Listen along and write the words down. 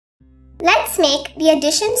Let's make the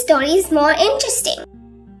addition stories more interesting.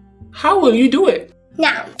 How will you do it?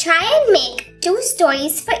 Now, try and make 2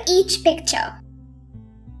 stories for each picture.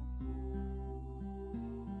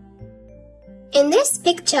 In this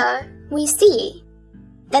picture, we see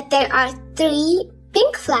that there are 3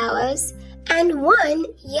 pink flowers and 1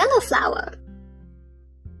 yellow flower.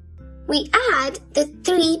 We add the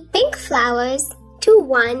 3 pink flowers to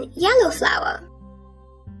 1 yellow flower.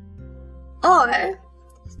 Or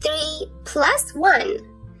 3 plus 1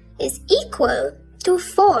 is equal to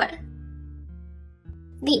 4.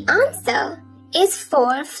 The answer is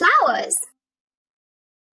 4 flowers.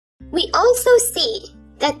 We also see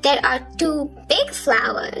that there are 2 big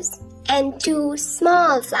flowers and 2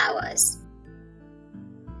 small flowers.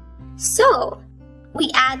 So, we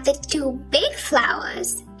add the 2 big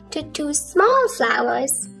flowers to 2 small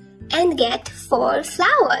flowers and get 4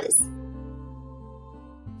 flowers.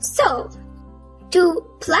 So, 2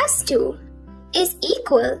 plus 2 is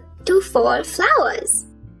equal to 4 flowers.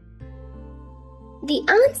 The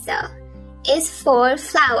answer is 4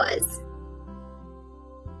 flowers.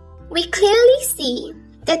 We clearly see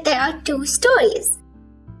that there are 2 stories.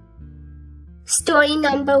 Story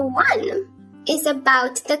number 1 is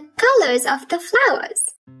about the colors of the flowers,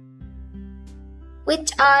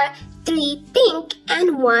 which are 3 pink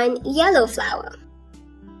and 1 yellow flower.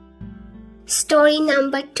 Story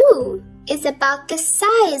number 2 is about the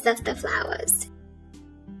size of the flowers,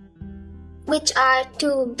 which are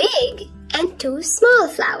 2 big and 2 small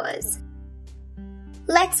flowers.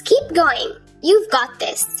 Let's keep going. You've got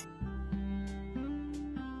this.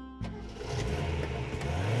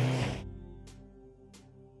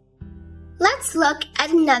 Let's look at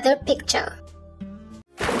another picture.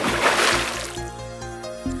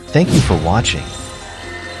 Thank you for watching.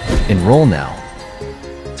 Enroll now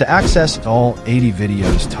to access all 80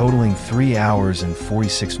 videos totaling 3 hours and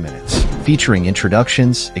 46 minutes, featuring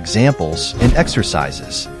introductions, examples, and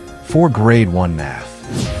exercises for Grade 1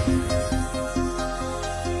 Math.